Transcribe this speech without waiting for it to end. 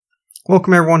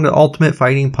Welcome everyone to Ultimate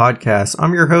Fighting Podcast.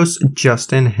 I'm your host,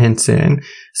 Justin Henson.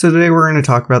 So today we're going to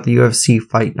talk about the UFC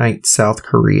Fight Night South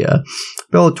Korea,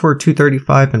 Bellator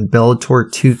 235 and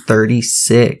Bellator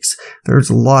 236.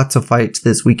 There's lots of fights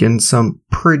this weekend, some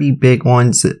pretty big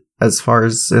ones as far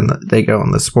as they go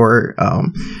in the sport.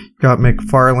 You've got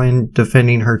McFarlane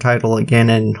defending her title again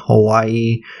in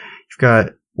Hawaii. You've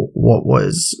got what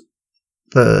was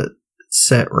the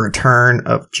set return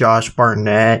of Josh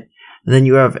Barnett. And then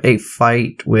you have a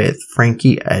fight with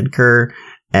Frankie Edgar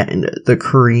and the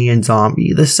Korean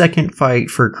Zombie, the second fight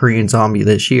for Korean Zombie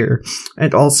this year,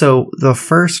 and also the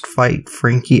first fight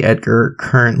Frankie Edgar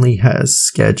currently has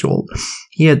scheduled.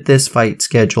 He had this fight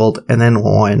scheduled and then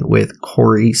won with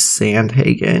Corey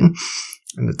Sandhagen.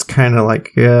 And it's kind of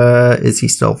like, is he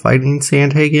still fighting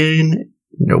Sandhagen?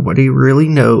 Nobody really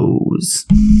knows.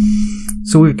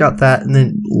 So we've got that, and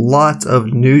then lots of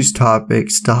news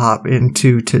topics to hop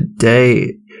into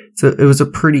today. So it was a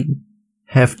pretty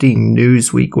hefty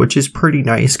news week, which is pretty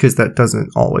nice because that doesn't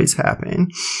always happen.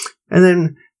 And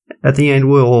then at the end,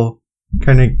 we'll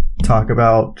kind of talk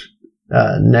about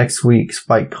next week's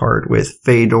fight card with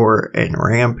Fedor and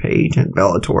Rampage and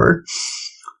Bellator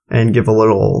and give a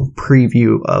little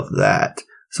preview of that.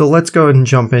 So let's go ahead and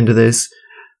jump into this.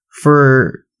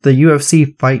 For the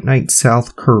UFC Fight Night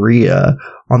South Korea,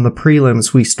 on the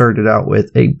prelims, we started out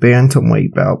with a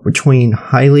bantamweight bout between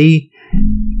Haile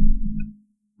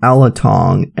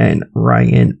Alatong and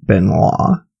Ryan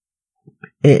Benoit.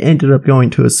 It ended up going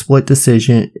to a split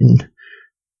decision,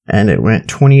 and it went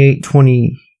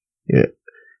 28-20. It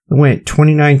went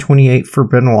 29-28 for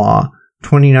Benoit,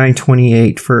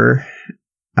 29-28 for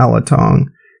Alatong,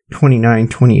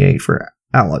 29-28 for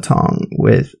Alatong,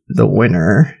 with the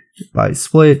winner by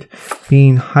split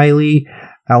being Haile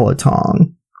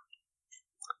Alatong.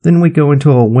 Then we go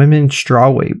into a women's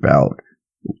strawweight bout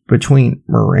between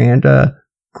Miranda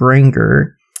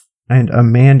Granger and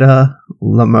Amanda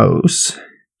Lemos.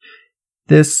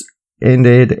 This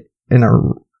ended in a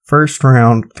first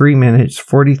round 3 minutes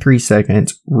 43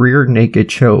 seconds rear naked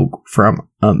choke from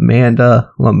Amanda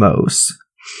Lemos.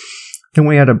 Then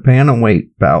we had a bantamweight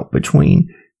bout between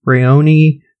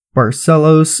Raoni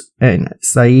Barcelos and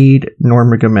Said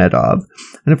Nurmagomedov.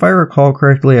 And if I recall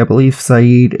correctly, I believe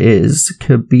Said is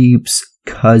Khabib's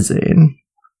cousin.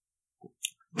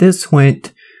 This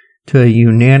went to a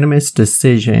unanimous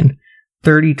decision,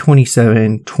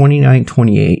 30-27,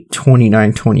 29-28,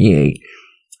 29-28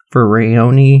 for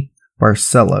Raoni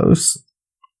Barcelos.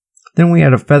 Then we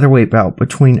had a featherweight bout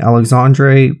between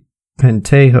Alexandre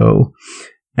Pentejo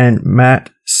and Matt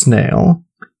Snell.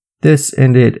 This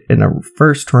ended in a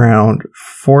first round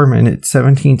 4 minutes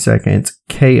 17 seconds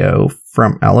KO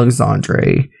from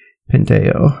Alexandre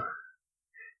Pentejo.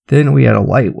 Then we had a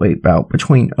lightweight bout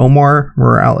between Omar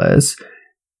Morales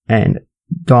and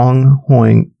Dong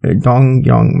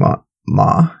Young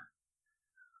Ma.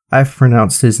 I've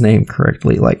pronounced his name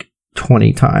correctly like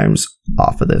 20 times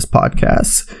off of this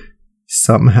podcast.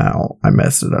 Somehow I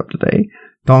messed it up today.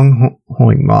 Dong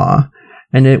Hoing Ma.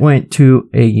 And it went to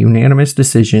a unanimous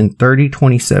decision,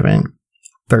 30-27,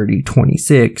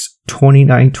 30-26,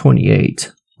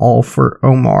 29-28, all for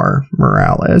Omar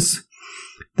Morales.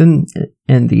 Then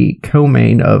in the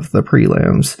co-main of the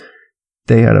prelims,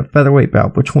 they had a featherweight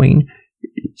bout between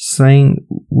Sang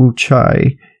Woo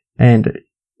Chai and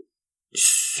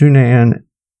Sunan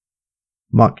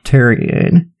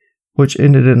Mokhtarian, which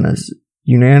ended in a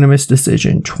unanimous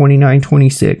decision,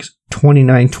 29-26,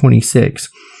 29-26,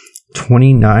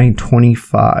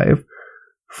 29-25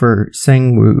 for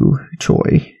Sang-woo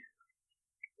Choi,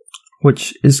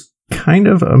 which is kind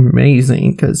of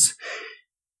amazing because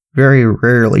very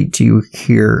rarely do you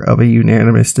hear of a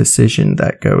unanimous decision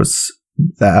that goes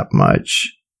that much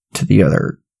to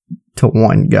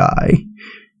one guy.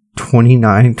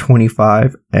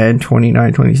 29-25 and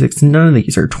 29-26. None of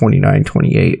these are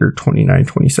 29-28 or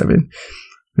 29-27.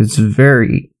 It's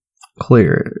very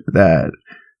clear that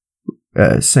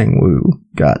Sang-woo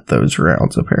got those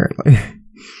rounds, apparently.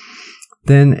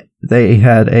 Then they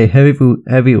had a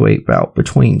heavyweight bout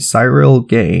between Cyril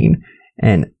Gain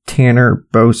and Tanner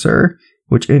Boser,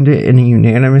 which ended in a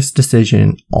unanimous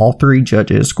decision. All three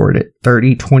judges scored it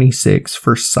 30-26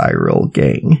 for Cyril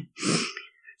Gain.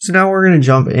 So now we're going to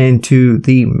jump into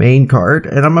the main card,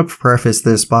 and I'm going to preface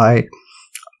this by,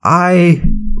 I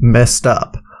messed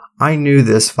up. I knew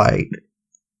this fight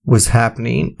was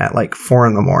happening at like 4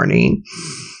 a.m.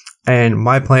 And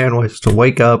my plan was to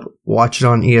wake up, watch it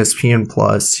on ESPN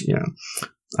Plus.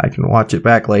 I can watch it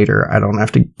back later. I don't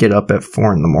have to get up at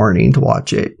 4 a.m. to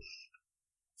watch it.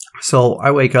 So I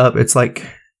wake up, it's like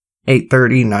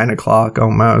 8:30, 9 o'clock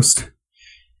almost.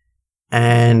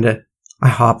 and I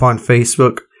hop on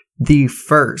Facebook. The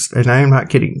first, and I am not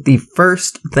kidding, the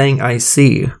first thing I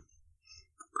see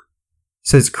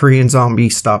says Korean Zombie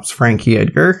stops Frankie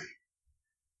Edgar.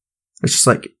 It's just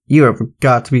like, you have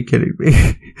got to be kidding me.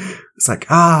 It's like,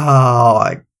 oh,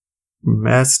 I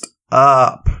messed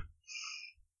up.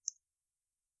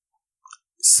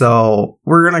 So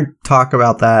we're going to talk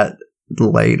about that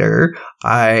later.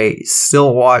 I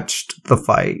still watched the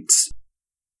fights.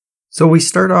 So we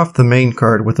start off the main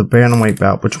card with a bantamweight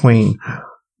bout between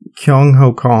Kyung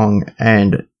Ho Kong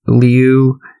and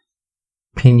Liu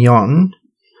Pingyong.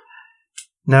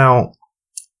 Now,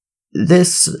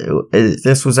 this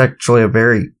was actually a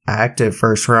very active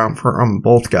first round from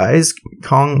both guys.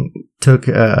 Kong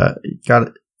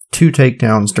got 2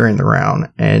 takedowns during the round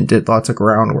and did lots of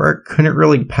groundwork. Couldn't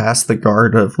really pass the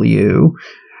guard of Liu,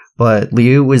 but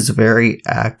Liu was very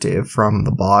active from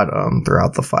the bottom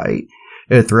throughout the fight.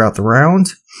 Throughout the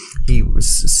round, he was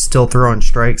still throwing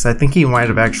strikes. I think he might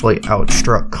have actually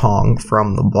outstruck Kong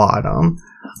from the bottom.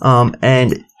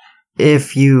 And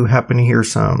if you happen to hear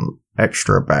some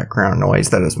extra background noise,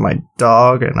 that is my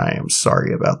dog, and I am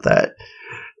sorry about that.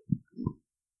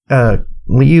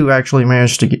 Liu actually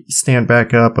managed to stand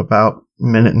back up about a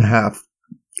minute and a half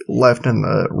left in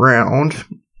the round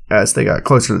as they got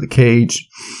closer to the cage.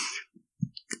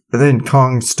 And then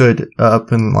Kong stood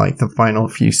up in like the final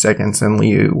few seconds, and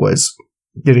Liu was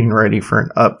getting ready for an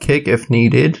up kick if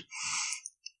needed.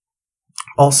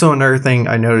 Also, another thing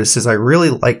I noticed is I really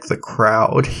like the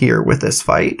crowd here with this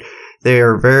fight. They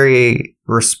are very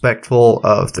respectful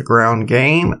of the ground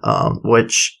game,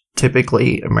 which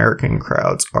typically American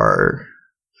crowds are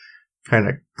kind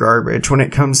of garbage when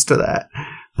it comes to that.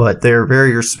 But they're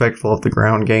very respectful of the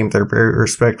ground game. They're very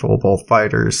respectful of both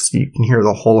fighters. You can hear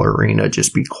the whole arena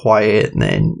just be quiet, and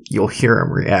then you'll hear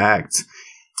them react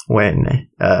when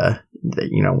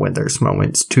there's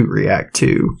moments to react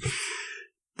to.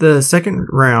 The second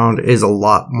round is a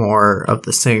lot more of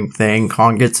the same thing.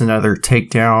 Kong gets another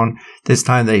takedown. This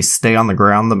time they stay on the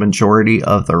ground the majority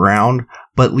of the round.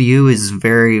 But Liu is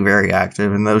very, very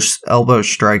active, and those elbow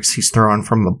strikes he's throwing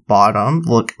from the bottom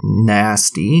look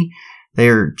nasty.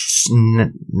 They're just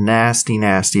nasty,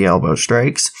 nasty elbow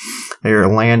strikes. They're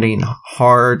landing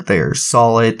hard. They're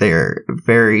solid. They're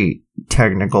very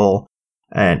technical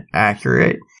and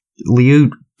accurate.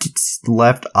 Liu's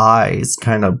left eye is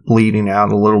kind of bleeding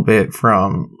out a little bit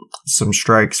from some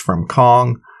strikes from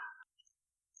Kong.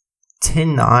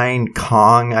 10-9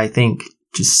 Kong, I think,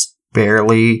 just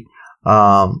barely.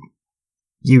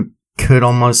 You could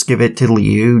almost give it to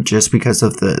Liu just because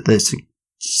of the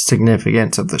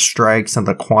significance of the strikes and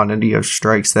the quantity of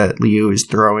strikes that Liu is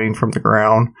throwing from the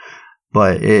ground,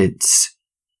 but it's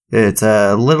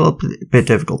a little bit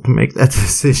difficult to make that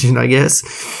decision, I guess.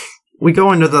 We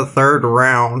go into the third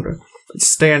round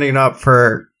standing up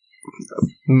for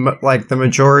like the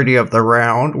majority of the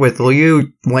round, with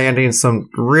Liu landing some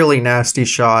really nasty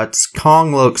shots.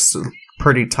 Kong looks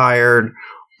pretty tired.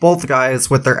 Both guys,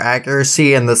 with their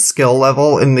accuracy and the skill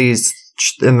level in the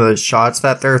shots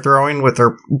that they're throwing with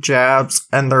their jabs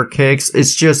and their kicks,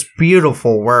 it's just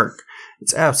beautiful work.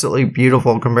 It's absolutely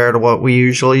beautiful compared to what we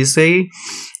usually see.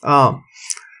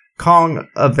 Kong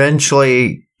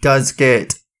eventually does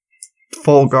get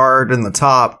full guard in the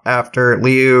top after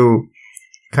Liu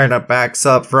kind of backs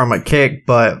up from a kick,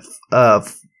 but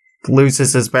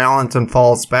loses his balance and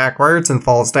falls backwards and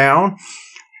falls down.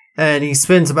 And he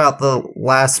spends about the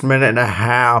last minute and a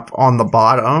half on the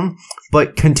bottom,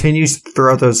 but continues to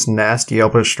throw those nasty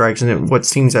elbow strikes and what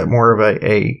seems at more of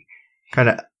a kind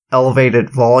of elevated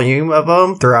volume of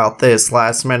them throughout this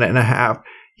last minute and a half.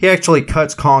 He actually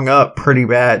cuts Kong up pretty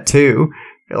bad too.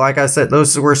 Like I said,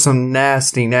 those were some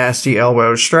nasty, nasty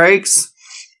elbow strikes.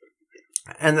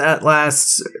 And that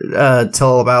lasts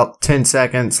till about 10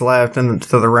 seconds left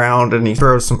into the round, and he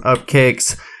throws some up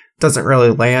kicks. Doesn't really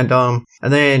land them.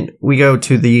 And then we go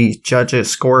to the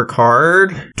judges'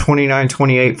 scorecard.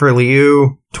 29-28 for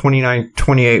Liu,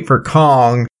 29-28 for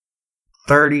Kong,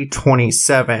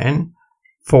 30-27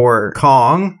 for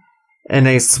Kong, in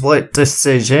a split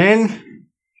decision.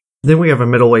 Then we have a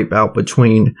middleweight bout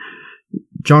between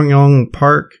Jong-Young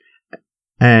Park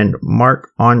and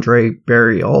Marc-Andre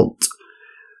Barriault.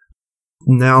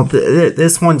 Now,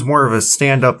 this one's more of a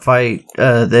stand-up fight.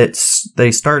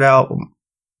 They start out,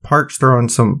 Park's throwing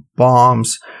some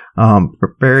bombs.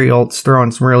 Barriault's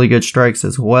throwing some really good strikes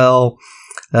as well.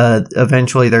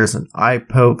 Eventually, there's an eye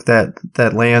poke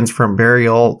that lands from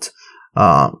Barriault.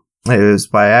 It was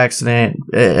by accident.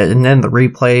 And then the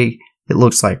replay, it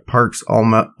looks like Park's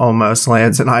almost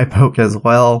lands an eye poke as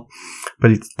well.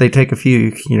 But they take a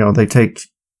few, they take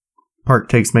Park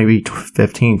takes maybe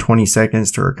 15, 20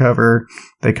 seconds to recover.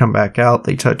 They come back out.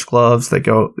 They touch gloves. They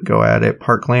go at it.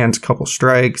 Park lands a couple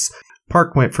strikes.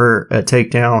 Park went for a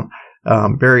takedown.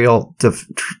 Burial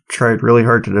tried really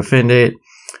hard to defend it.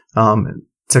 It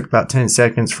took about 10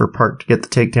 seconds for Park to get the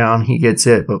takedown. He gets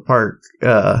it, but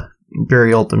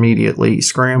Burial immediately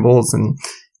scrambles, and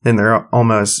then they're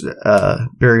almost,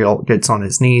 Burial gets on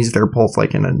his knees. They're both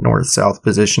like in a north-south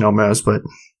position almost, but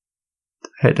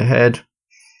head to head.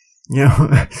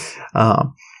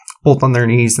 Both on their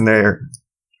knees, and they're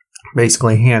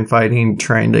basically hand fighting,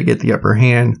 trying to get the upper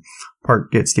hand.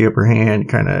 Park gets the upper hand,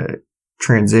 kind of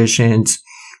transitions.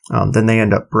 Then they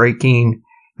end up breaking.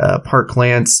 Park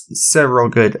lands several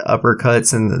good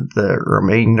uppercuts in the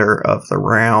remainder of the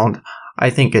round. I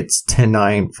think it's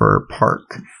 10-9 for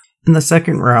Park. In the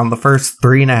second round, the first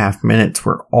 3.5 minutes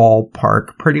were all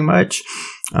Park, pretty much.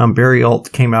 Burial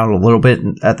came out a little bit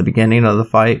at the beginning of the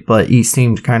fight, but he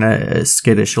seemed kind of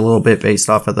skittish a little bit based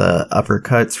off of the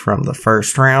uppercuts from the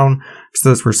first round, because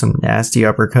those were some nasty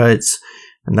uppercuts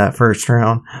in that first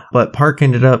round. But Park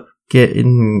ended up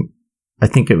getting, I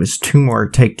think it was 2 more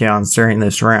takedowns during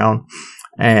this round.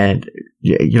 And,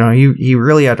 he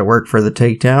really had to work for the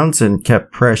takedowns and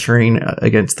kept pressuring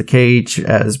against the cage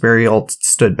as Burial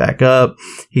stood back up.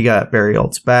 He got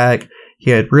Burial's back.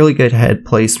 He had really good head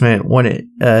placement when it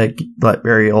let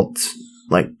Burial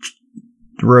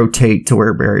rotate to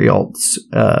where Burial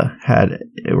had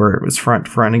where it was front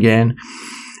to front again.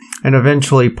 And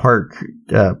eventually Park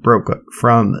broke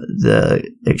from the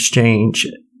exchange,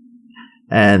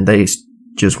 and they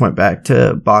just went back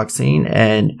to boxing.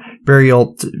 And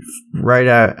Burial, right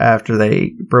after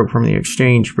they broke from the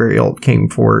exchange, Burial came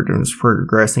forward and was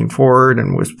progressing forward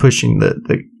and was pushing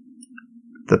the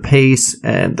pace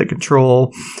and the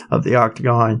control of the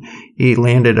octagon. He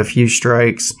landed a few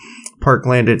strikes. Park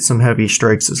landed some heavy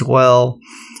strikes as well.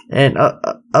 And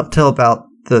up till about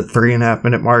the 3.5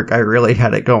 minute mark, I really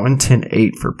had it going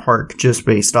 10-8 for Park, just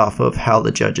based off of how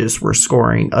the judges were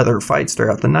scoring other fights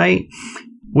throughout the night.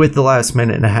 With the last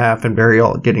minute and a half and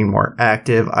Burial getting more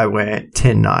active, I went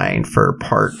 10-9 for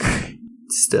Park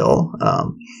still.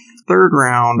 Third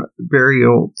round,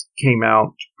 Burial came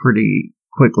out pretty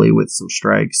quickly with some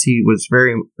strikes. He was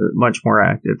very much more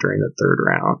active during the third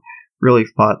round. Really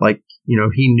fought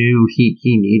he knew he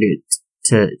needed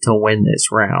to win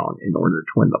this round in order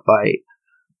to win the fight.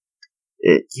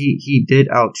 He did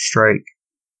outstrike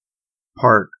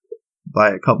Park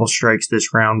by a couple strikes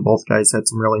this round. Both guys had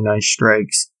some really nice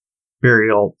strikes.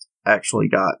 Burial actually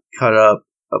got cut up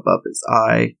above his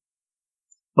eye.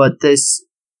 But this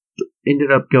ended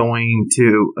up going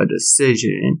to a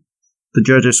decision. The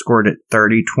judges scored it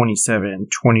 30-27,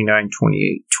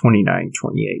 29-28,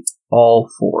 29-28, all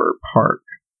for Park.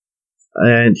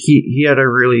 And he had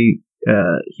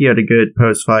a good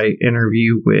post-fight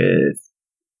interview with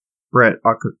Brett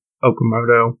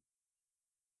Okamoto.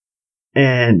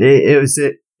 And it was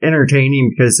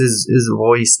entertaining because his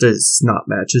voice does not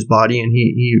match his body, and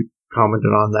he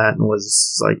commented on that and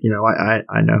was like,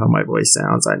 I know how my voice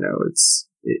sounds. I know it's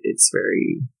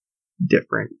very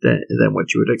different than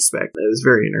what you would expect. It was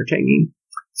very entertaining.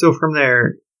 So from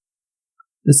there,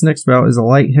 this next bout is a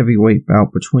light heavyweight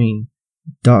bout between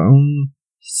Daum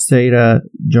Seda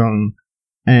Jung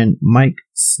and Mike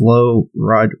Slow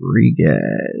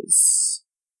Rodriguez.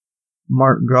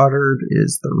 Mark Goddard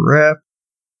is the ref.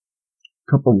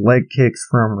 Couple leg kicks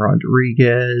from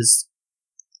Rodriguez.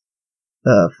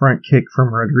 Front kick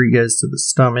from Rodriguez to the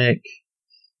stomach.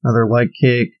 Another leg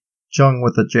kick. Jung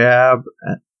with a jab.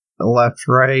 Left,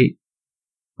 right.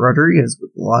 Rodriguez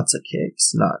with lots of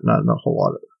kicks. Not a whole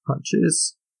lot of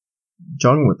punches.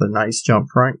 Jung with a nice jump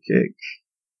front kick.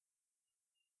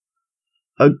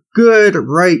 A good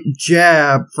right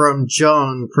jab from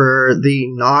Jung for the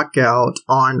knockout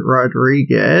on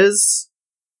Rodriguez.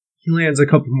 He lands a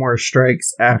couple more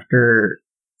strikes after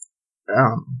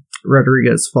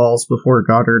Rodriguez falls before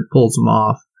Goddard pulls him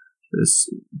off. Just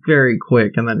very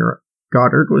quick, and then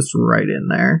Goddard was right in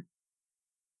there.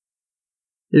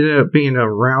 It ended up being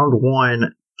a round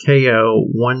 1 KO,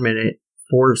 1 minute,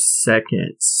 4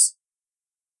 seconds.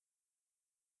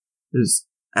 It was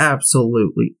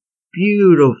absolutely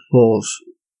beautiful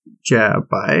jab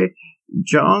by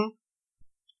Jung.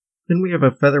 Then we have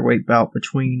a featherweight bout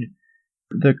between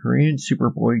the Korean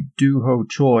Superboy Doo Ho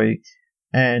Choi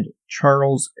and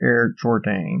Charles Air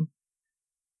Jourdain.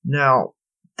 Now,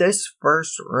 this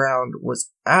first round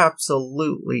was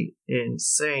absolutely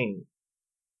insane.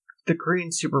 The Korean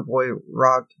Superboy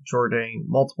rocked Jourdain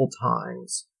multiple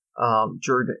times.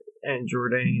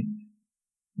 Jourdain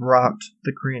rocked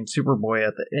the Korean Superboy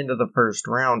at the end of the first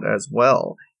round as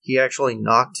well. He actually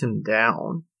knocked him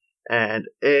down. And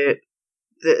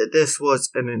this was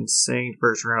an insane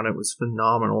first round. It was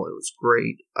phenomenal. It was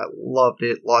great. I loved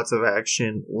it. Lots of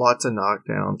action, lots of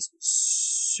knockdowns.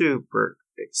 Super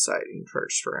exciting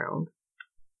first round.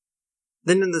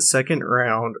 Then in the second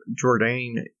round,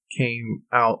 Jourdain came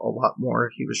out a lot more.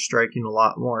 He was striking a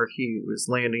lot more. He was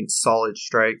landing solid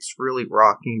strikes, really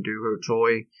rocking Doo Ho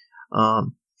Choi.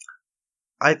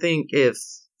 I think if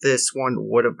this one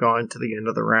would have gone to the end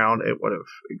of the round, it would have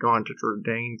gone to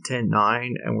Jourdain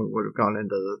 10-9, and we would have gone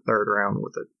into the third round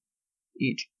with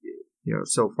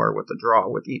so far with the draw,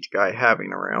 with each guy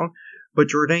having a round. But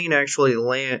Jourdain actually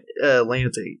lands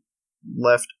a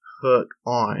left hook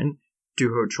on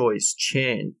Doo Ho Choi's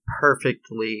chin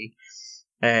perfectly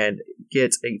and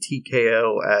gets a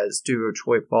TKO as Doo Ho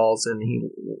Choi falls, and he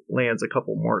lands a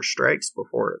couple more strikes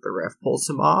before the ref pulls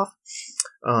him off.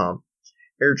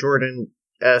 Air Jordan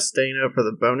asked Dana for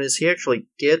the bonus. He actually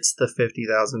gets the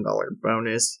 $50,000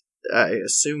 bonus, I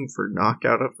assume for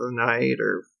knockout of the night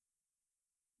or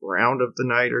round of the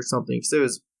night or something. So it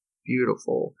was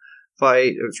beautiful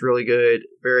fight. It was really good,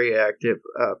 very active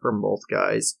from both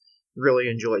guys. Really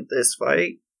enjoyed this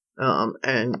fight.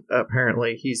 And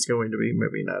apparently he's going to be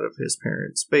moving out of his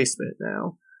parents' basement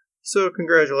now. So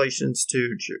congratulations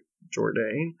to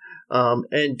Jourdain.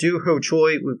 And Doo Ho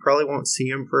Choi, we probably won't see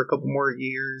him for a couple more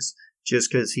years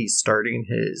just because he's starting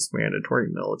his mandatory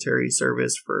military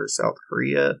service for South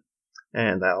Korea.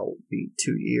 And that'll be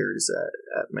 2 years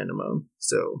at minimum.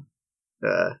 So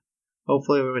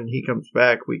hopefully when he comes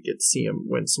back, we get to see him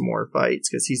win some more fights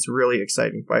because he's a really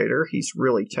exciting fighter. He's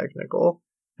really technical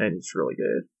and he's really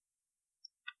good.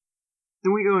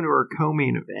 Then we go into our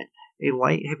co-main event, a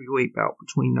light heavyweight bout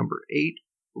between number 8,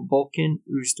 Volkan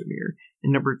Oezdemir,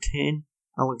 and number 10,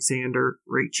 Alexander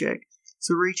Raychek.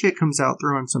 So Raychek comes out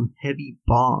throwing some heavy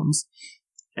bombs,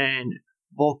 and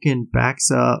Volkan backs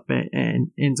up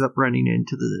and ends up running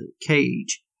into the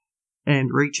cage,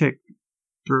 and Raychek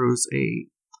throws a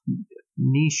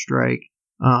knee strike,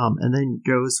 and then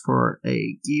goes for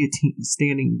a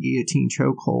standing guillotine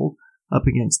chokehold up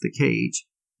against the cage.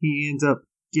 He ends up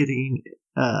getting,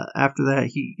 after that,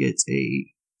 he gets a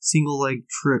single leg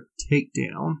trip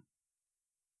takedown.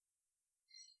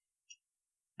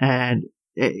 And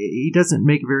he doesn't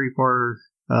make very far,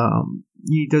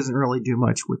 he doesn't really do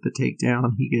much with the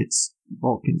takedown. He gets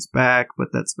Volkan's back,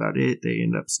 but that's about it. They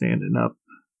end up standing up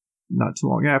not too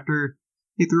long after.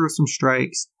 He throws some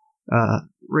strikes.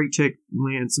 Raychek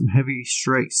lands some heavy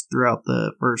strikes throughout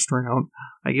the first round.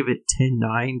 I give it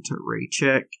 10-9 to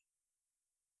Raychek.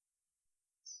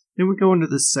 Then we go into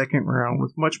the second round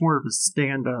with much more of a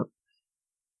stand-up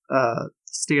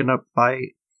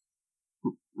fight.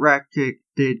 Raychek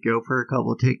did go for a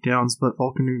couple of takedowns, but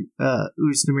Volkan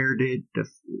Oezdemir did a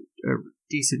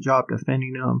decent job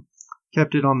defending him.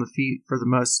 Kept it on the feet for the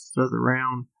most of the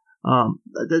round.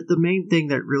 The main thing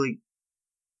that really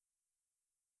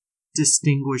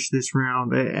distinguished this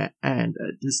round and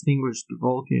distinguished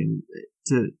Volkan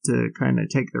to kind of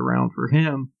take the round for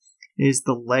him is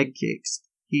the leg kicks.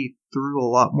 He threw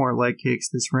a lot more leg kicks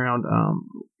this round,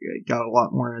 got a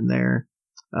lot more in there.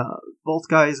 Both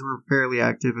guys were fairly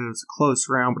active. It was a close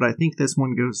round, but I think this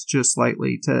one goes just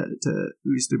slightly to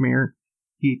Oezdemir.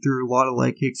 He threw a lot of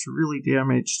leg kicks, really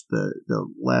damaged the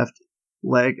left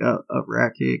leg of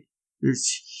Raychek. There's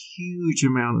huge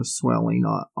amount of swelling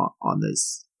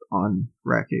on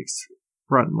Raychek's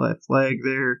front and left leg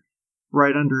there.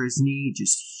 Right under his knee,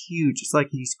 just huge. It's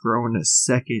like he's growing a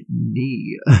second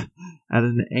knee at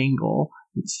an angle.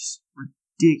 It's just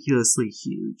ridiculously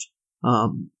huge.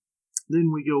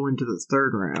 Then we go into the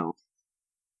third round.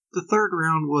 The third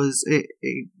round was a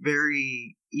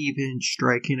very even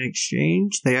striking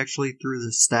exchange. They actually threw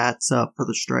the stats up for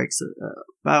the strikes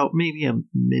about maybe a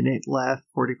minute left,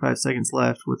 45 seconds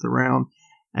left with the round.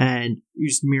 And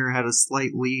Oezdemir had a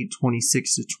slight lead,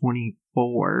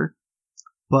 26-24.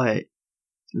 But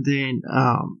then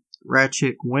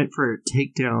Raychek went for a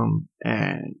takedown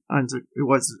and it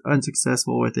was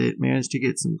unsuccessful with it. Managed to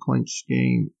get some clinch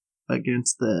game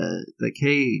against the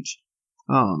cage.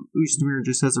 Oezdemir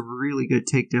just has a really good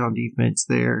takedown defense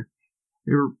there.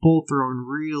 They were both throwing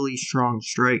really strong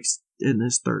strikes in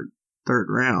this third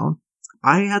round.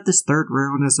 I had this third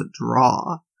round as a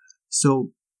draw.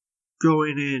 So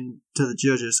going into the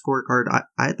judges' scorecard, I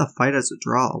had the fight as a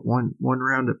draw. One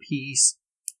round apiece.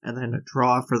 And then a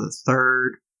draw for the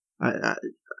third. I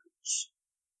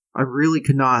really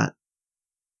could not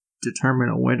determine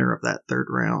a winner of that third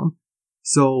round.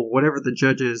 So whatever the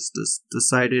judges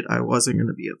decided, I wasn't going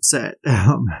to be upset.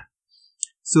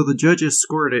 So the judges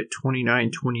scored it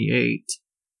 29-28.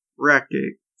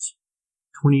 Raychek,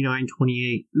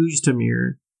 29-28.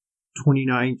 Oezdemir,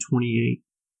 29-28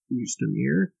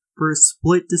 Oezdemir for a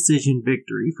split decision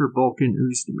victory for Volkan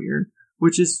Oezdemir,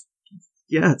 which is,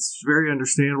 yeah, it's very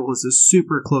understandable. It's a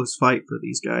super close fight for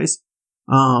these guys.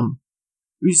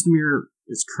 Oezdemir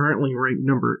is currently ranked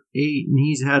number 8, and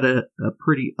he's had a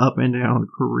pretty up and down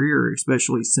career,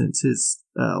 especially since his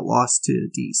loss to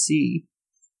DC.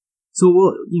 So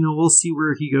we'll see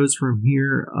where he goes from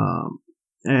here.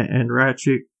 And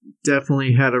Rakic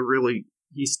definitely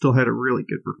he still had a really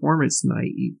good performance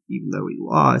tonight, even though he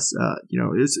lost.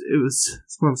 It was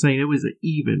that's what I'm saying. It was an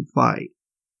even fight,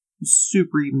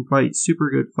 super even fight, super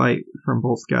good fight from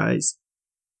both guys.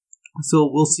 So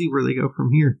we'll see where they go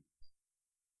from here.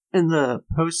 In the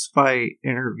post-fight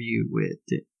interview with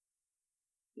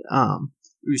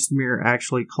Oezdemir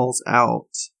actually calls out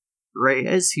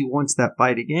Reyes. He wants that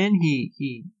fight again.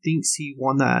 He thinks he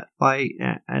won that fight,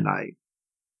 and I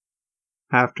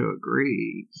have to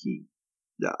agree.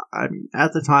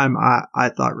 At the time, I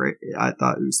thought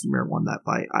Oezdemir won that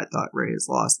fight. I thought Reyes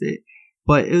lost it,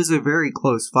 but it was a very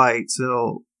close fight.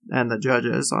 So, and the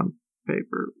judges on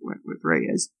paper went with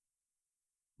Reyes,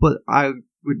 but I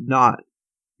would not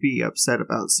be upset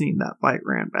about seeing that fight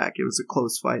ran back. It was a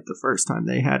close fight the first time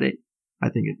they had it. I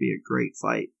think it'd be a great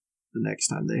fight the next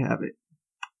time they have it.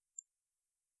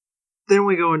 Then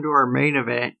we go into our main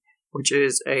event, which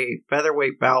is a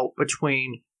featherweight bout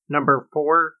between number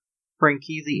 4,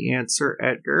 Frankie the Answer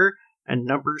Edgar, and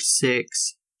number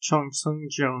 6, Chung Sung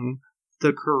Jung,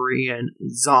 the Korean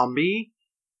Zombie.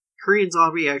 Korean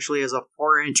Zombie actually has a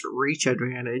 4-inch reach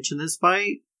advantage in this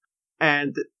fight,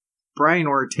 and Brian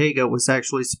Ortega was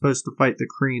actually supposed to fight the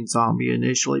Korean Zombie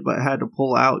initially, but had to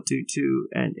pull out due to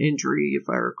an injury, if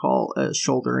I recall, a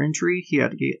shoulder injury he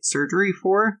had to get surgery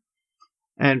for.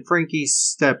 And Frankie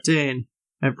stepped in,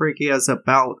 and Frankie has a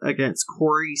bout against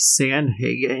Corey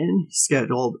Sandhagen,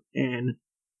 scheduled in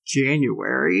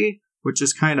January, which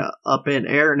is kind of up in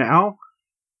air now.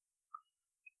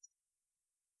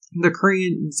 The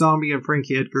Korean Zombie and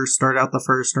Frankie Edgar start out the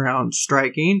first round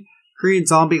striking. Korean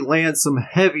Zombie lands some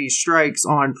heavy strikes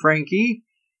on Frankie.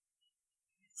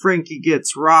 Frankie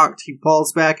gets rocked. He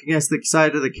falls back against the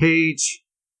side of the cage.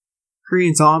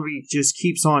 Korean Zombie just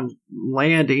keeps on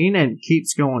landing and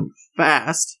keeps going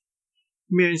fast.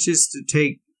 He manages to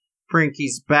take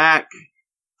Frankie's back.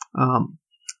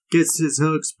 Gets his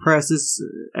hooks, presses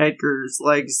Edgar's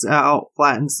legs out,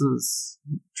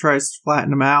 tries to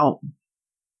flatten him out.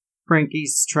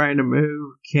 Frankie's trying to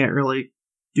move, can't really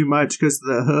do much because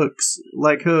of the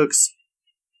leg hooks.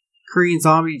 Korean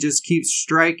Zombie just keeps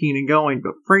striking and going,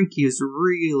 but Frankie is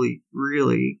really,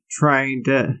 really trying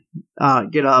to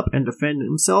get up and defend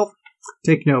himself.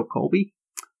 Take note, Colby.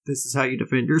 This is how you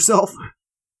defend yourself.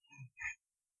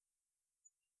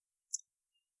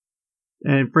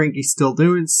 And Frankie's still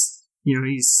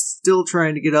he's still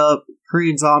trying to get up.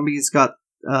 Korean Zombie's got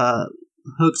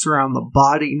hooks around the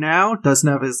body now.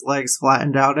 Doesn't have his legs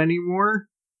flattened out anymore.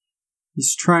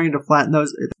 He's trying to flatten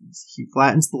those. He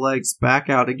flattens the legs back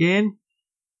out again.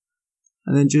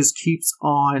 And then just keeps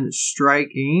on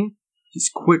striking.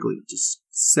 Just quickly. Just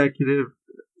consecutive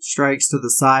strikes to the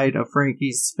side of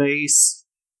Frankie's face.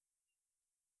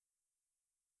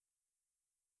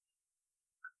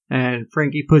 And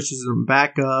Frankie pushes him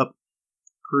back up.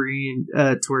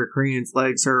 To where Korean's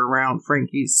legs are around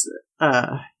Frankie's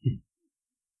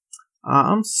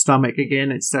stomach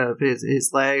again instead of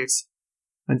his legs.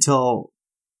 Until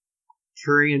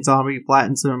Korean Zombie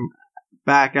flattens him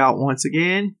back out once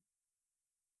again.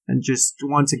 And just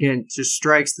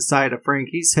strikes the side of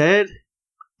Frankie's head.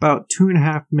 About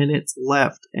 2.5 minutes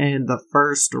left in the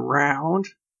first round.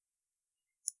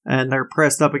 And they're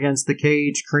pressed up against the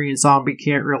cage. Korean Zombie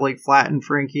can't really flatten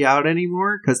Frankie out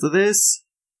anymore because of this.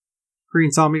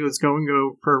 Korean Zombie was going to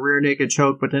go for a rear naked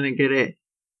choke, but didn't get it.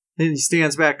 Then he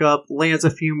stands back up, lands a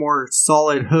few more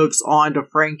solid hooks onto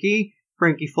Frankie.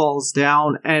 Frankie falls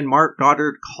down, and Mark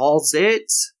Goddard calls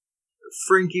it.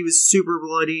 Frankie was super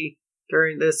bloody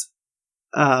during this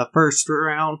first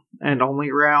round and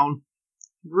only round.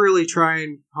 Really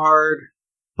trying hard,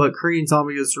 but Korean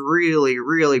Zombie was really,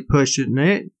 really pushing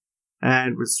it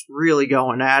and was really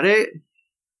going at it.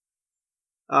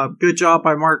 Good job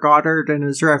by Mark Goddard and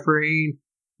his refereeing.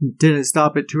 Didn't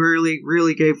stop it too early.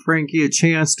 Really gave Frankie a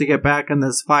chance to get back in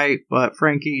this fight, but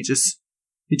Frankie just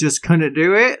couldn't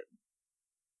do it.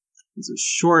 It's a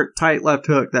short, tight left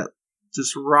hook that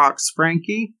just rocks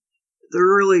Frankie.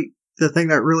 The thing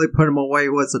that really put him away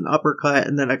was an uppercut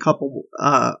and then a couple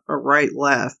a right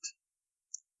left.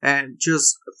 And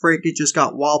Frankie just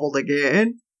got wobbled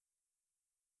again.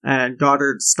 And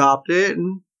Goddard stopped it,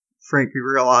 and Frankie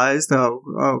realized, oh,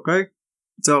 okay,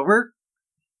 it's over.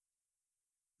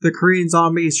 The Korean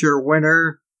Zombie is your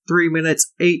winner. 3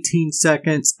 minutes, 18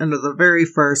 seconds into the very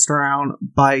first round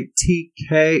by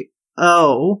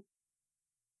TKO.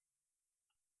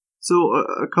 So,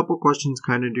 a couple questions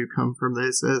kind of do come from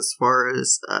this as far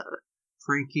as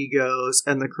Frankie goes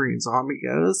and the Korean Zombie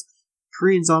goes.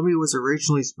 Korean Zombie was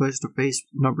originally supposed to face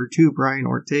number 2 Brian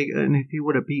Ortega, and if he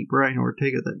would have beat Brian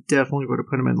Ortega, that definitely would have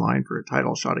put him in line for a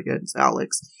title shot against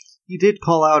Alex. He did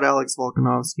call out Alex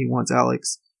Volkanovski once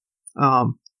Alex,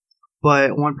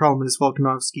 but one problem is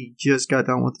Volkanovski just got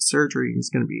done with the surgery. He's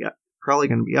probably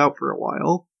going to be out for a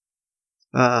while.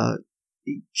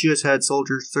 He just had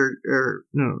surgery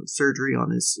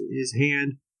on his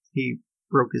hand. He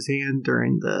broke his hand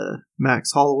during the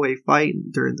Max Holloway fight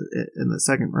in the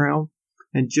second round,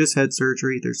 and just had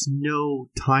surgery. There's no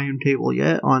timetable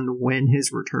yet on when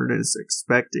his return is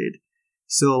expected.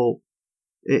 So,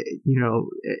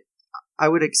 I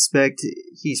would expect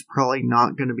he's probably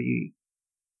not going to be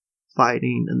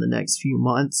fighting in the next few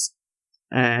months.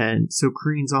 And so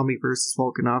Korean Zombie versus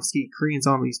Volkanovski. Korean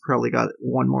Zombie's probably got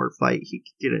one more fight he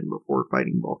could get in before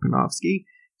fighting Volkanovski,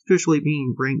 especially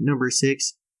being ranked number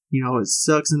 6. It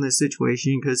sucks in this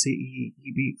situation because he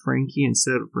beat Frankie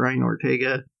instead of Brian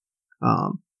Ortega.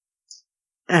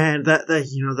 And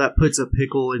that puts a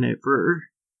pickle in it for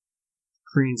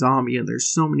Korean Zombie, and there's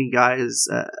so many guys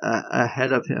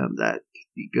ahead of him that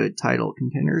could be good title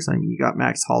contenders. I mean, you got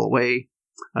Max Holloway,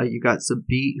 you got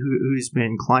Zabit, who's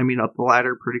been climbing up the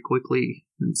ladder pretty quickly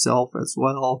himself as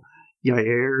well.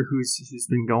 Yair, who's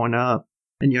been going up,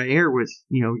 and Yair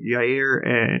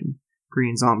and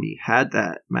Korean Zombie had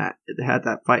that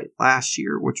fight last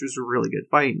year, which was a really good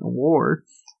fight in the war,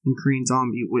 and Korean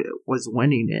Zombie was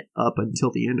winning it up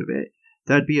until the end of it.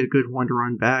 That'd be a good one to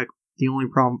run back. The only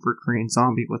problem for Korean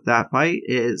Zombie with that fight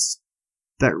is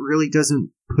that really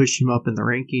doesn't push him up in the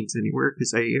rankings anywhere,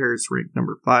 because Yair is ranked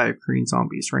number 5, Korean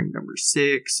Zombie is ranked number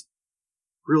 6.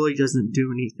 Really doesn't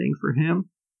do anything for him.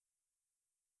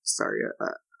 Sorry,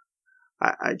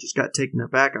 I just got taken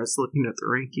aback. I was looking at the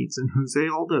rankings, and Jose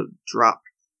Aldo dropped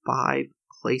 5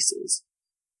 places.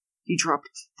 He dropped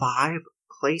 5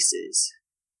 places.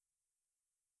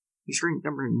 He's ranked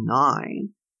number 9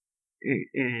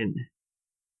 in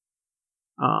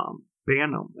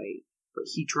bantamweight, but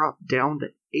he dropped down to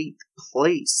 8th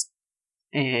place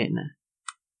in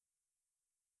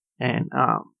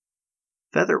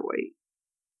featherweight.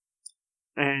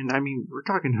 And I mean, we're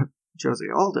talking Jose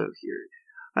Aldo here.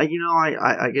 I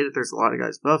get it. There's a lot of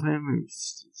guys above him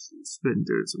who's been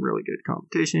doing some really good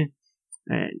competition,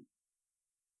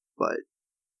 but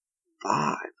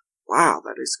 5. Wow,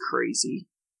 that is crazy.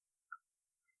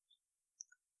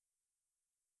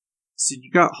 So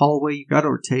you got Holloway, you got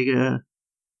Ortega,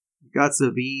 you got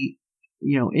Zabit.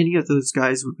 Any of those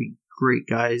guys would be great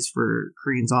guys for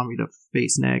Korean Zombie to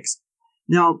face next.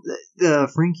 Now, the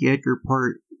Frankie Edgar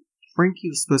part, Frankie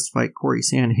was supposed to fight Corey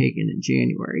Sandhagen in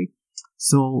January.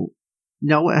 So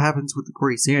now what happens with the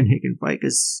Corey Sandhagen fight?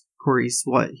 Because Corey's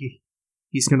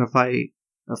he's going to fight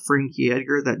a Frankie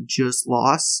Edgar that just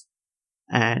lost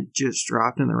and just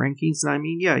dropped in the rankings. And I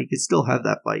mean, yeah, he could still have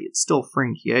that fight. It's still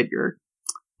Frankie Edgar.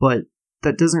 But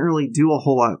that doesn't really do a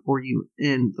whole lot for you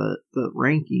in the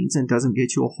rankings, and doesn't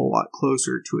get you a whole lot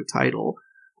closer to a title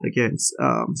against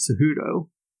Cejudo.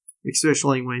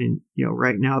 Especially when,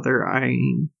 right now they're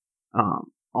eyeing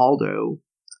Aldo,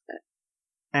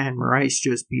 and Moraes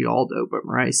just beat Aldo, but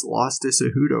Moraes lost to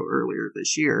Cejudo earlier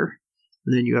this year.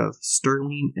 And then you have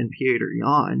Sterling and Petr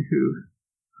Yan,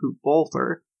 who both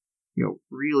are,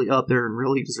 really up there and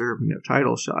really deserving of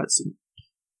title shots. And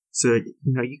so,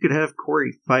 you could have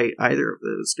Corey fight either of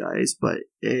those guys, but,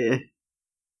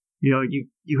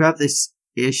 you have this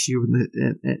issue in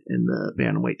the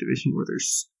bantamweight division where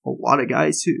there's a lot of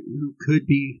guys who could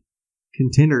be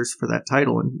contenders for that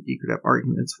title, and you could have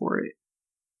arguments for it.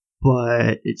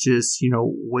 But it's just,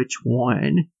 which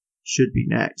one should be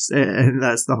next, and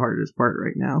that's the hardest part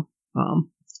right now.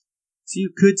 So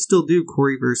you could still do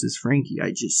Corey versus Frankie.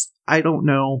 I don't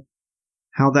know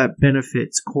how that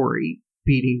benefits Corey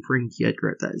beating Frankie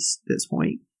Edgar at this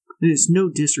point. There's no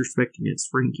disrespect against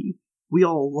Frankie. We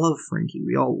all love Frankie.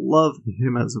 We all love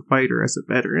him as a fighter, as a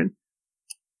veteran.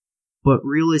 But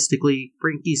realistically,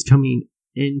 Frankie's coming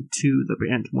into the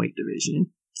bantamweight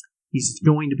division. He's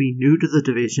going to be new to the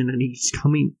division, and he's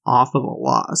coming off of a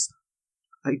loss.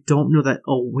 I don't know that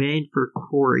a win for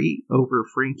Corey over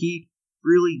Frankie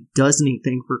really does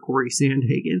anything for Corey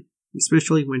Sandhagen,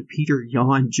 especially when Petr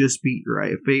Yan just beat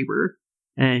Uriah Faber.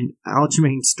 And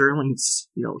Aljamain Sterling's,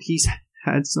 he's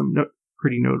had some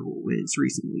pretty notable wins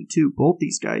recently too. Both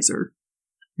these guys are,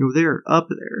 they're up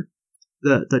there.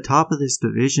 The top of this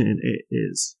division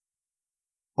is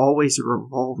always a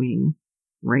revolving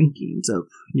rankings of,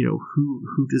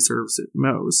 who deserves it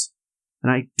most.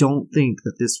 And I don't think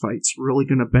that this fight's really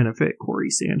going to benefit Corey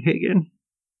Sandhagen.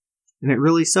 And it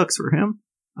really sucks for him.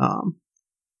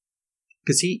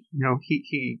 Because he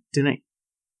didn't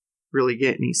really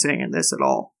get any say in this at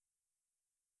all.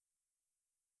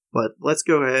 But let's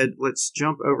go ahead. Let's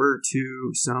jump over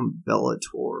to some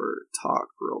Bellator talk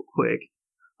real quick.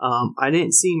 I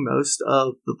didn't see most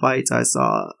of the fights. I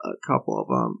saw a couple of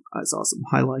them. I saw some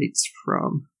highlights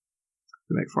from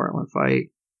the McFarlane fight.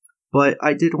 But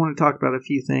I did want to talk about a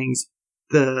few things.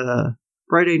 The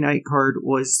Friday night card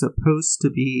was supposed to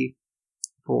be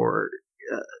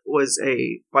was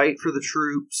a fight for the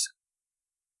troops.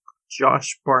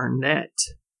 Josh Barnett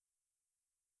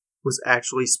was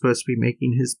actually supposed to be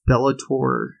making his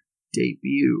Bellator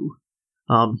debut.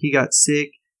 He got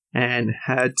sick and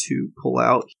had to pull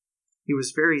out. He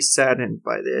was very saddened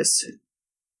by this.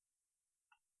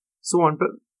 So on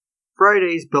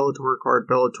Friday's Bellator card,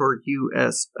 Bellator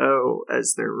USO,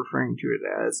 as they're referring to it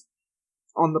as,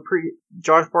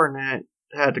 Josh Barnett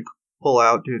had to pull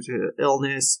out due to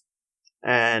illness,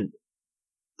 and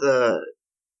the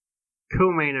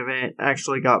co-main event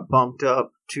actually got bumped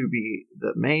up to be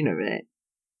the main event.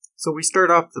 So we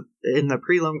start off in the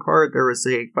prelim card. There was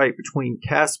a fight between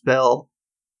Cass Bell,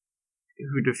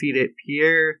 who defeated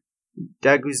Pierre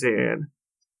Daguzan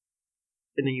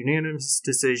in a unanimous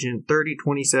decision,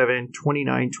 30-27,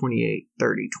 29-28,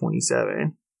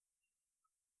 30-27.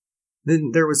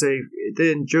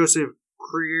 Then Joseph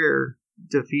Creer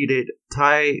defeated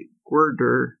Ty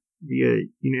Guerder via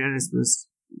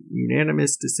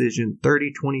unanimous decision,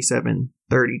 30-27,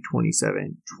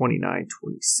 30-27,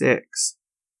 29-26.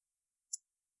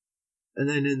 And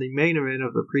then in the main event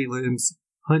of the prelims,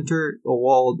 Hunter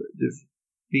Awald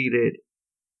defeated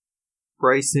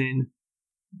Bryson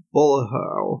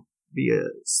Bullahau via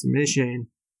submission,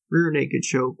 rear naked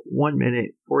choke, 1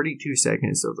 minute, 42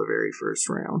 seconds of the very first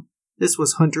round. This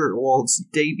was Hunter Awald's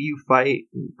debut fight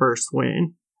and first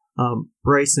win.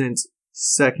 Bryson's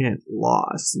second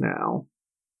loss now.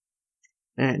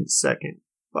 And second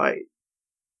fight.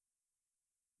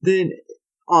 Then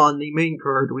on the main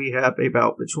card, we have a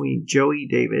bout between Joey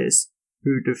Davis,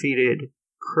 who defeated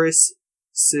Chris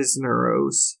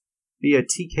Cisneros via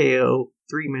TKO,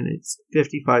 3 minutes,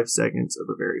 55 seconds of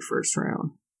the very first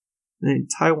round. Then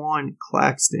Taiwan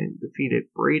Claxton defeated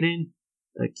Braden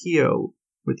Akio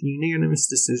with unanimous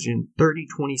decision,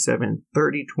 30-27,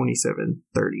 30-27,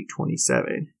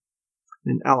 30-27.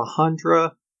 Then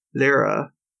Alejandra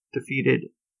Lara defeated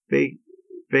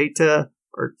Beta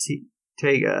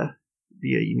Ortega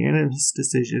via unanimous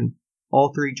decision.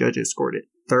 All three judges scored it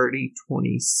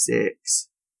 30-26.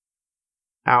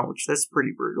 Ouch, that's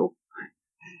pretty brutal.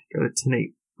 Got a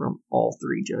 10-8 from all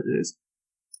three judges.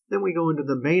 Then we go into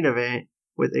the main event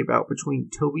with a bout between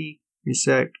Toby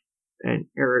Musek and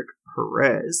Eric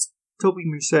Perez. Toby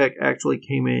Musek actually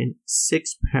came in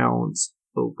 6 pounds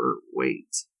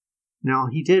overweight. Now,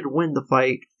 he did win the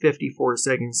fight 54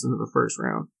 seconds into the first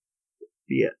round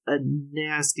via a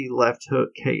nasty left hook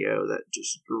KO that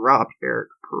just dropped Eric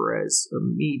Perez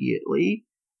immediately,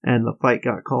 and the fight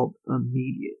got called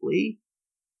immediately.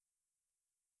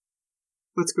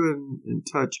 Let's go ahead and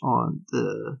touch on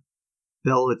the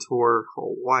Bellator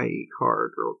Hawaii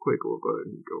card real quick. We'll go ahead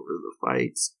and go over the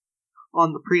fights.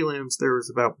 On the prelims, there was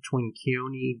a bout between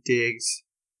Keone Diggs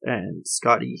and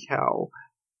Scotty Howe.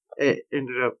 It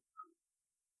ended up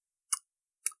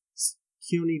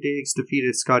Keone Diggs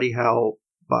defeated Scotty Howe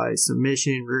by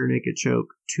submission, rear naked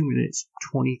choke, 2 minutes,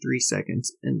 23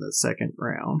 seconds in the second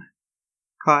round.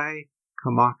 Kai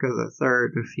Kamaka III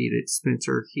defeated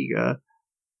Spencer Higa,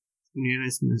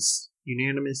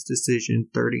 unanimous decision,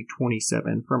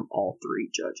 30-27 from all three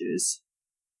judges.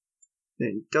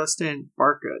 Then Dustin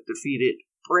Barca defeated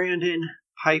Brandon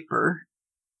Piper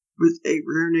with a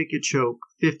rear naked choke,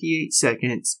 58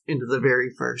 seconds into the very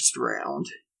first round.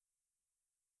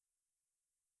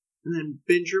 And then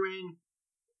Benjamin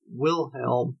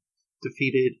Wilhelm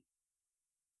defeated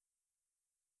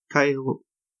Kai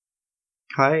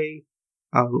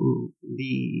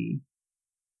Ali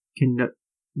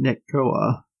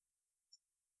Kanekoa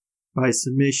by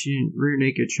submission, rear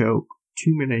naked choke,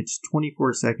 2 minutes,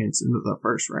 24 seconds into the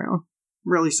first round.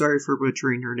 I'm really sorry for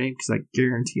butchering her name because I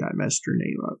guarantee I messed her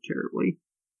name up terribly.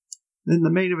 Then the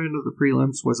main event of the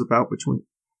prelims was a bout between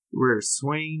where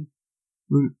Swain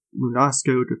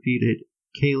Munasco defeated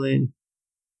Kalen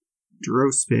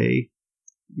Drospe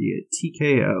via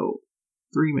TKO,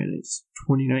 3 minutes,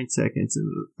 29 seconds into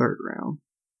the third round.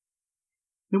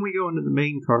 Then we go into the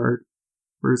main card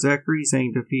where Zachary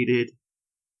Zane defeated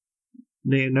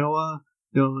Nainoa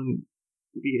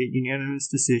via unanimous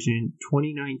decision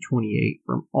 29-28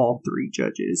 from all three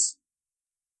judges.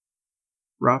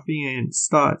 Rafian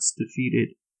Stotts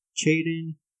defeated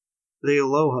Chaden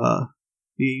Lealoha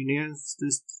via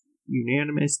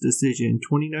unanimous decision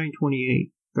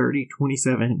 29-28,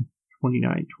 30-27,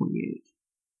 29-28.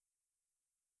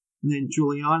 And then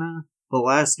Juliana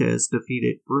Velasquez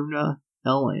defeated Bruna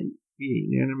Ellen via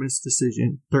unanimous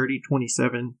decision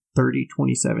 30-27,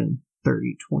 30-27,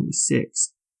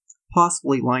 30-26,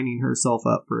 possibly lining herself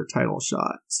up for a title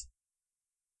shot.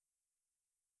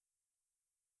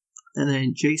 And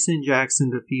then Jason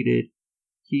Jackson defeated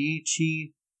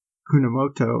Kiichi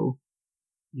Kunamoto,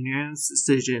 unanimous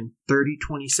decision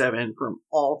 30-27 from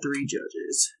all three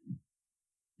judges.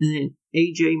 And then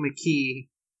AJ McKee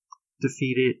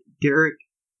defeated Derek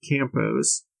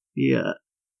Campos via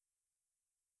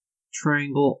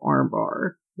triangle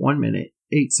armbar, 1 minute,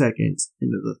 8 seconds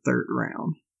into the third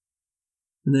round.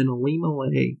 And then Alima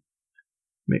Leigh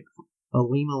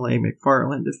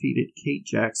McFarland defeated Kate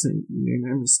Jackson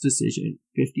unanimous decision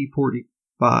 50-45,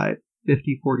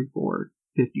 50-44,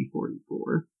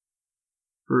 50-44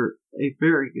 for a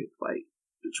very good fight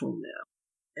between them.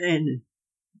 And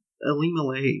Alima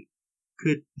Leigh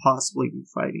could possibly be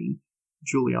fighting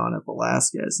Juliana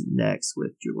Velasquez next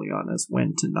with Juliana's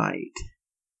win tonight.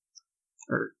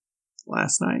 Or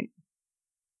last night.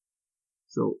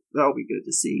 So that'll be good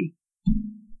to see.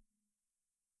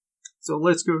 So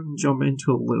let's go and jump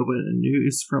into a little bit of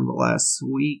news from the last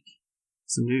week.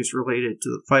 Some news related to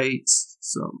the fights,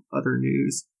 some other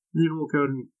news. And then we'll go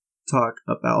and talk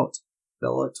about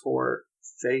Bellator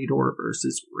Fedor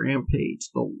versus Rampage.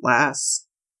 The last,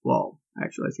 well,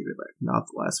 actually I take it back, not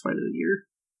the last fight of the year.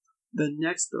 The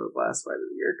next to the last fight of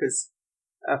the year, because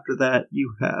after that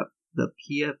you have the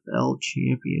PFL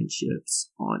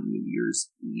Championships on New Year's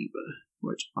Eve,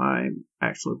 which I'm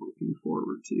actually looking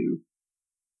forward to.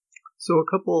 So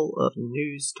a couple of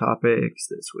news topics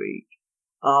this week.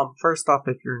 First off,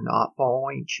 if you're not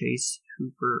following Chase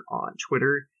Hooper on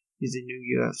Twitter, he's a new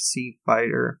UFC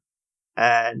fighter,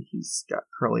 and he's got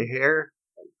curly hair,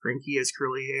 and Frankie has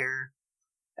curly hair,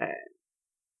 and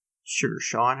Sugar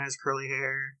Sean has curly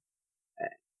hair, and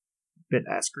Ben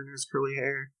Askren has curly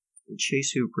hair, and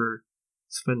Chase Hooper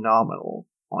is phenomenal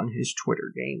on his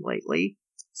Twitter game lately,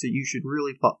 so you should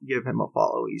really give him a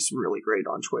follow. He's really great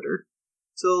on Twitter.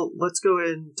 So let's go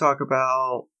ahead and talk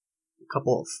about a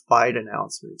couple of fight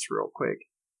announcements real quick.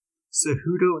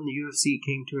 Cejudo and the UFC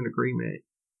came to an agreement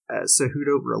as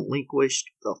Cejudo relinquished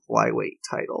the flyweight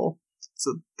title.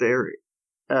 So there,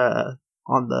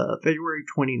 on the February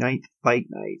 29th fight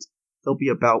night, there'll be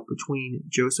a bout between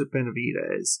Joseph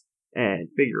Benavidez and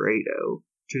Figueiredo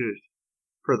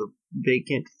for the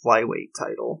vacant flyweight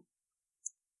title.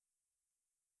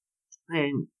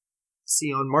 And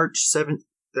see, on March 7th,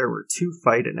 there were two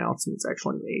fight announcements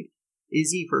actually made.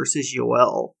 Izzy versus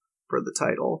Yoel for the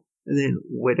title, and then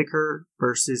Whitaker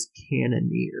versus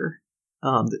Cannonier.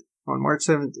 On March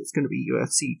 7th, it's going to be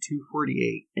UFC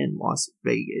 248 in Las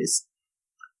Vegas.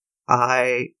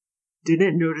 I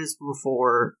didn't notice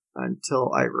before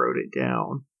until I wrote it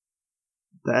down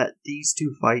that these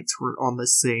two fights were on the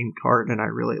same card, and I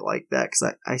really like that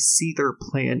because I see their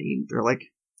planning. They're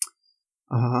like,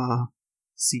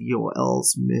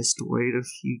 COL's missed weight a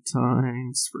few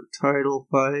times for title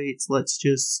fights. Let's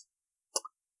just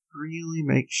really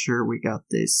make sure we got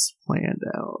this planned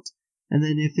out. And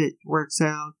then if it works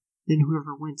out, then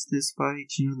whoever wins this fight,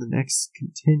 the next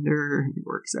contender, it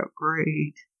works out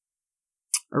great.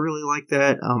 I really like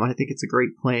that. I think it's a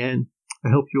great plan. I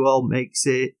hope Yoel makes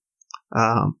it.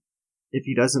 If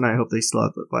he doesn't, I hope they still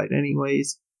have the fight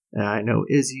anyways. And I know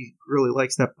Izzy really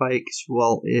likes that fight because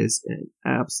Yoel is an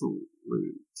absolute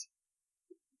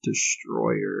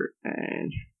destroyer,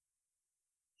 and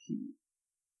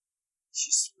he's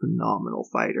just a phenomenal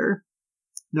fighter.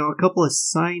 Now, a couple of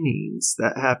signings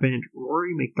that happened.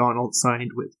 Rory McDonald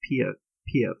signed with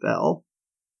PFL.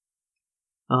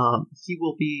 He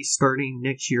will be starting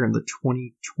next year in the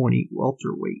 2020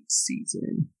 welterweight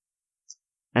season,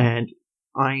 and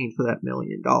eyeing for that $1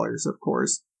 million, of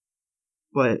course.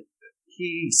 But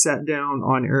he sat down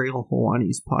on Ariel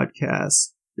Helwani's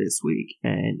podcast this week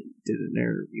and did an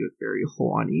interview with Ariel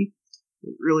Helwani.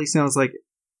 It really sounds like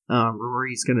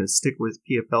Rory's going to stick with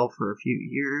PFL for a few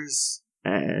years,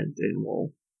 and then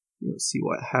we'll see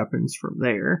what happens from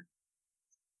there.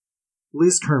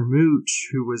 Liz Carmouche,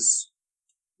 who was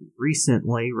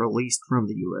recently released from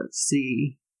the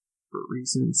UFC for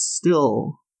reasons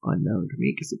still unknown to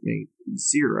me because it made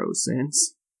zero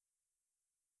sense,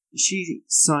 she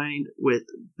signed with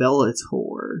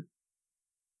Bellator.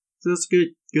 So that's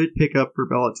a good pickup for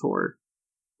Bellator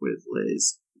with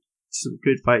Liz. some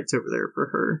good fights over there for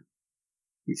her.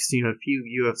 We've seen a few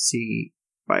UFC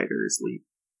fighters leave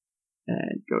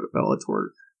and go to Bellator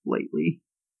lately.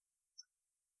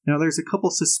 Now, there's a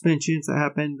couple suspensions that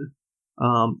happened.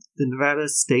 The Nevada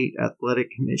State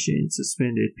Athletic Commission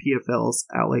suspended PFL's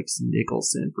Alex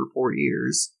Nicholson for 4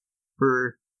 years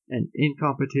for an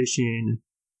in-competition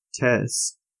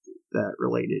test that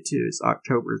related to his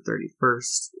October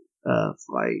 31st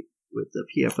fight with the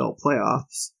PFL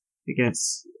playoffs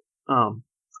against,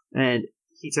 and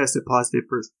he tested positive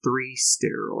for 3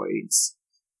 steroids,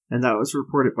 and that was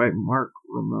reported by Mark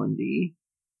Raimondi.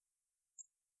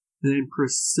 Then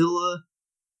Priscilla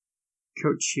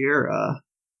Cochera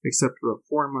accepted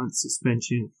a 4-month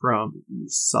suspension from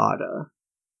USADA.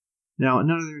 Now,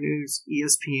 in other news,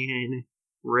 ESPN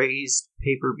raised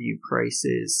pay-per-view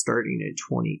prices starting in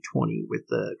 2020 with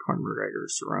the Conor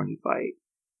McGregor-Cerrone fight,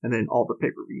 and then all the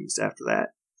pay-per-views after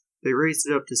that. They raised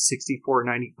it up to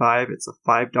 $64.95. It's a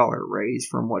 $5 raise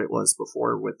from what it was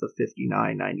before with the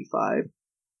 $59.95.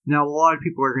 Now, a lot of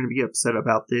people are going to be upset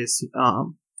about this,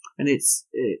 and it's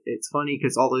funny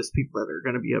because all those people that are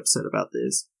going to be upset about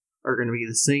this are going to be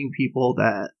the same people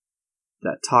that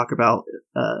talk about,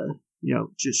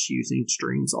 just using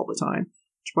streams all the time.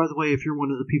 Which, by the way, if you're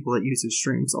one of the people that uses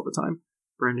streams all the time,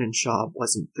 Brendan Schaub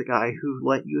wasn't the guy who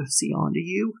let UFC onto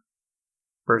you.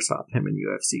 First off, him and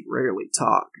UFC rarely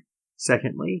talk.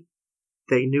 Secondly,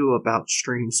 they knew about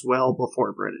streams well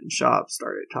before Brendan Schaub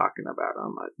started talking about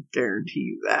them. I guarantee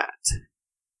you that.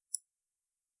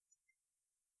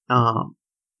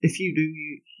 If you do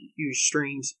use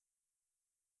streams,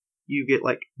 you get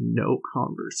no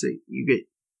conversation. You get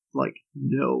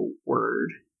no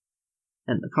word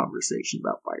in the conversation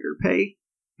about fighter pay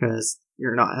because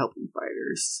you're not helping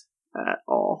fighters at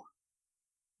all.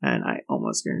 And I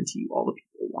almost guarantee you all the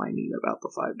people whining about the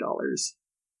 $5.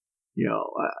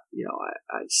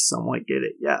 I somewhat get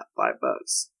it. Yeah, $5.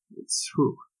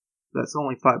 That's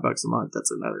only $5 a month.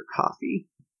 That's another coffee.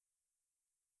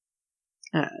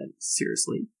 And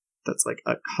seriously, that's like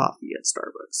a coffee at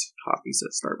Starbucks. Coffees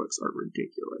at Starbucks are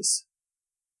ridiculous.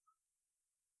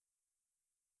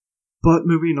 But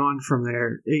moving on from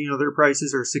there, their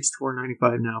prices are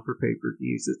 $64.95 now for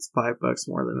pay-per-views. It's $5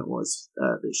 more than it was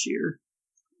this year.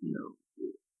 You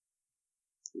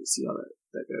see how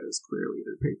that goes. Clearly,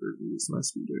 their pay-per-views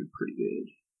must be doing pretty good.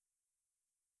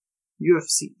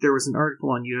 UFC. There was an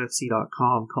article on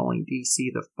UFC.com calling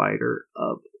DC the fighter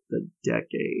of the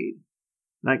decade.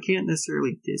 And I can't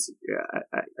necessarily disagree.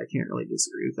 I can't really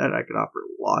disagree with that. I could offer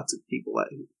lots of people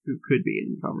who could be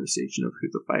in the conversation of who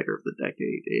the fighter of the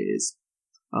decade is.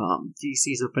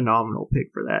 DC's a phenomenal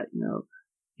pick for that.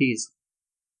 He's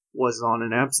was on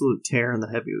an absolute tear in the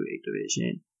heavyweight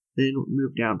division. Then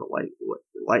moved down to light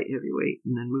heavyweight,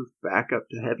 and then moved back up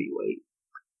to heavyweight.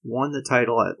 Won the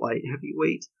title at light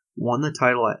heavyweight. Won the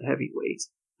title at heavyweight.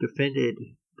 Defended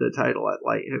the title at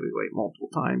light heavyweight multiple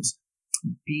times.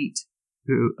 Beat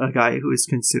a guy who is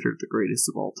considered the greatest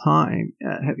of all time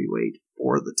at heavyweight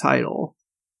for the title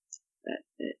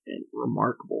in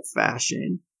remarkable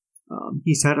fashion.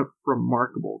 He's had a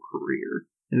remarkable career,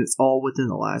 and it's all within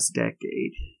the last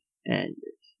decade. And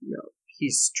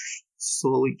he's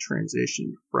slowly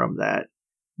transitioned from that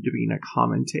to being a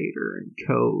commentator and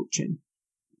coach, and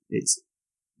it's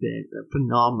been a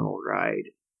phenomenal ride.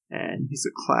 And he's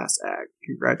a class act.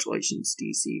 Congratulations,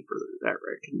 DC, for that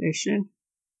recognition.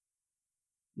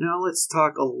 Now let's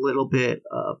talk a little bit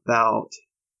about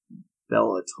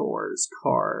Bellator's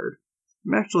card.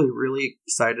 I'm actually really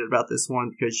excited about this one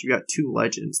because you got two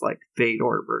legends like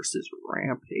Fedor versus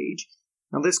Rampage.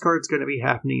 Now this card's going to be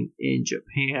happening in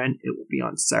Japan. It will be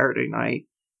on Saturday night.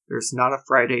 There's not a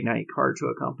Friday night card to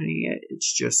accompany it.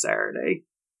 It's just Saturday.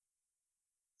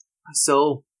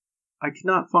 So I could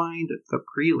not find the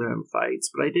prelim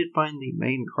fights, but I did find the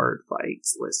main card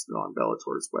fights listed on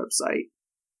Bellator's website.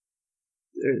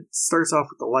 It starts off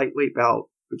with the lightweight bout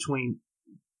between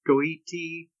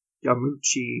Goiti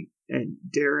Yamauchi and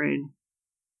Darren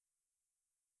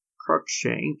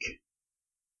Cruikshank.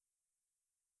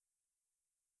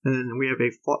 And then we have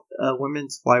a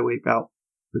women's flyweight bout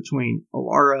between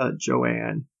Alara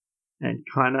Joanne and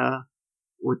Kana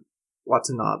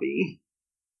Watanabe.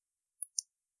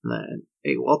 And then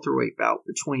a welterweight bout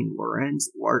between Lorenz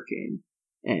Larkin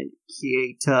and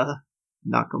Keita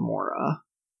Nakamura.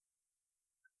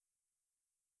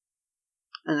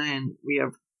 And then we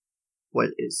have what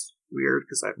is weird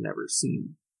because I've never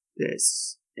seen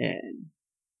this in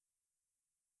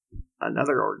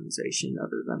another organization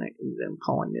other than them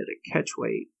calling it a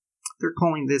catchweight. They're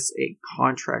calling this a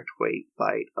contract weight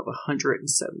fight of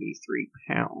 173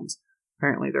 pounds.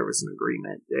 apparently there was an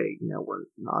agreement. Hey, we're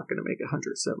not going to make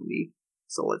 170,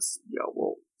 so we'll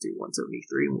do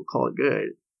 173 and we'll call it good.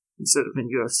 Instead of in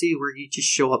UFC where you just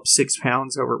show up 6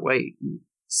 pounds overweight and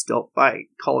still fight,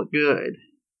 call it good.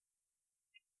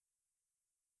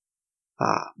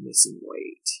 Missing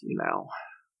weight,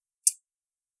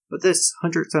 But this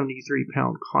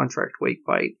 173-pound contract weight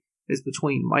fight is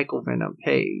between Michael Venom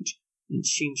Page and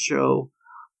Shinsho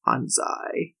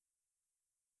Hanzai.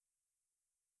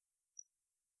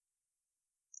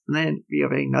 And then we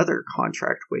have another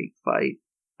contract weight fight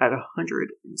at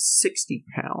 160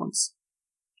 pounds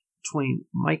between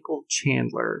Michael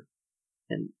Chandler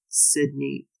and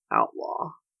Sidney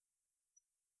Outlaw,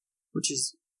 which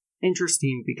is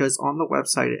interesting because on the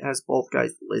website it has both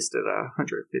guys listed at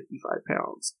 155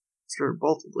 pounds. So they're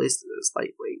both listed as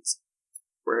lightweights.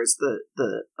 Whereas the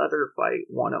other fight,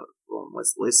 one of them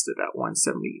was listed at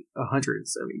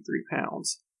 173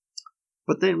 pounds.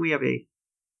 But then we have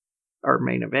our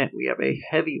main event, we have a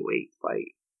heavyweight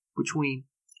fight between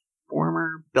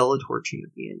former Bellator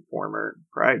champion, former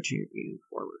Pride champion,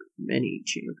 former many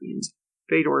champions,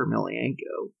 Fedor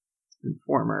Emelianenko, and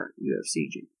former UFC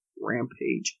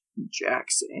Rampage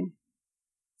Jackson.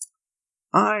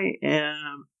 I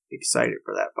am excited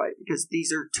for that fight because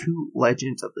these are two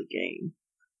legends of the game.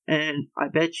 And I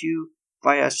bet you, if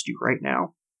I asked you right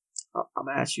now, I'm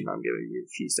asking you, I'm giving you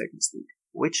a few seconds to think,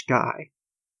 which guy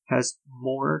has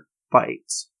more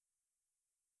fights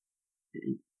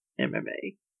in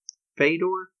MMA?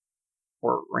 Fedor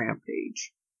or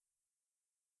Rampage?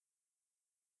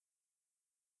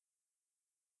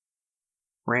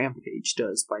 Rampage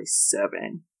does by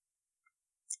 7.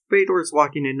 Fedor is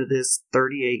walking into this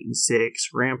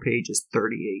 38-6. Rampage is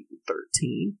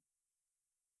 38-13.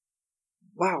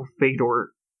 Wow,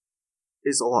 Fedor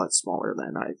is a lot smaller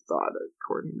than I thought,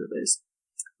 according to this.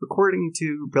 According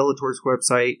to Bellator's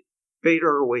website,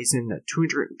 Fedor weighs in at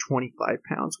 225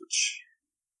 pounds, which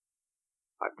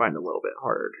I find a little bit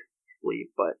hard to believe,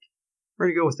 but we're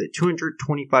going to go with it.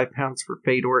 225 pounds for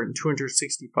Fedor and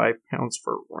 265 pounds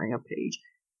for Rampage.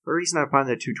 The reason I find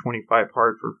that 225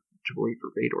 hard to believe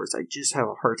for Fedor is I just have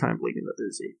a hard time believing that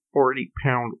there's a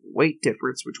 40-pound weight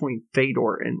difference between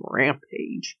Fedor and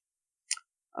Rampage.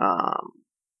 I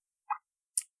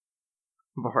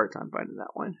have a hard time finding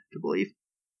that one to believe,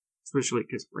 especially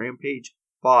because Rampage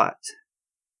fought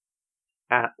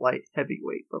at light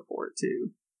heavyweight before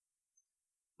too.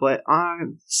 But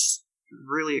I'm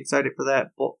really excited for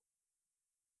that.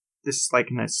 This is like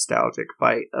a nostalgic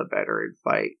fight, a veteran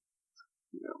fight.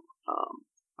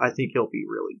 I think it'll be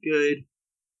really good.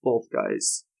 Both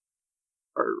guys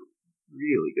are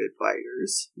really good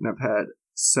fighters and have had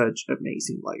such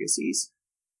amazing legacies.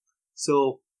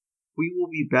 So we will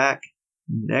be back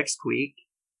next week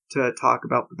to talk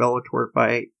about the Bellator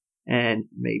fight and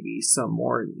maybe some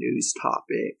more news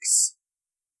topics.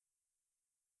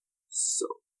 So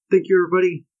thank you,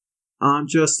 everybody. I'm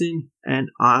Justin, and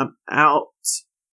I'm out.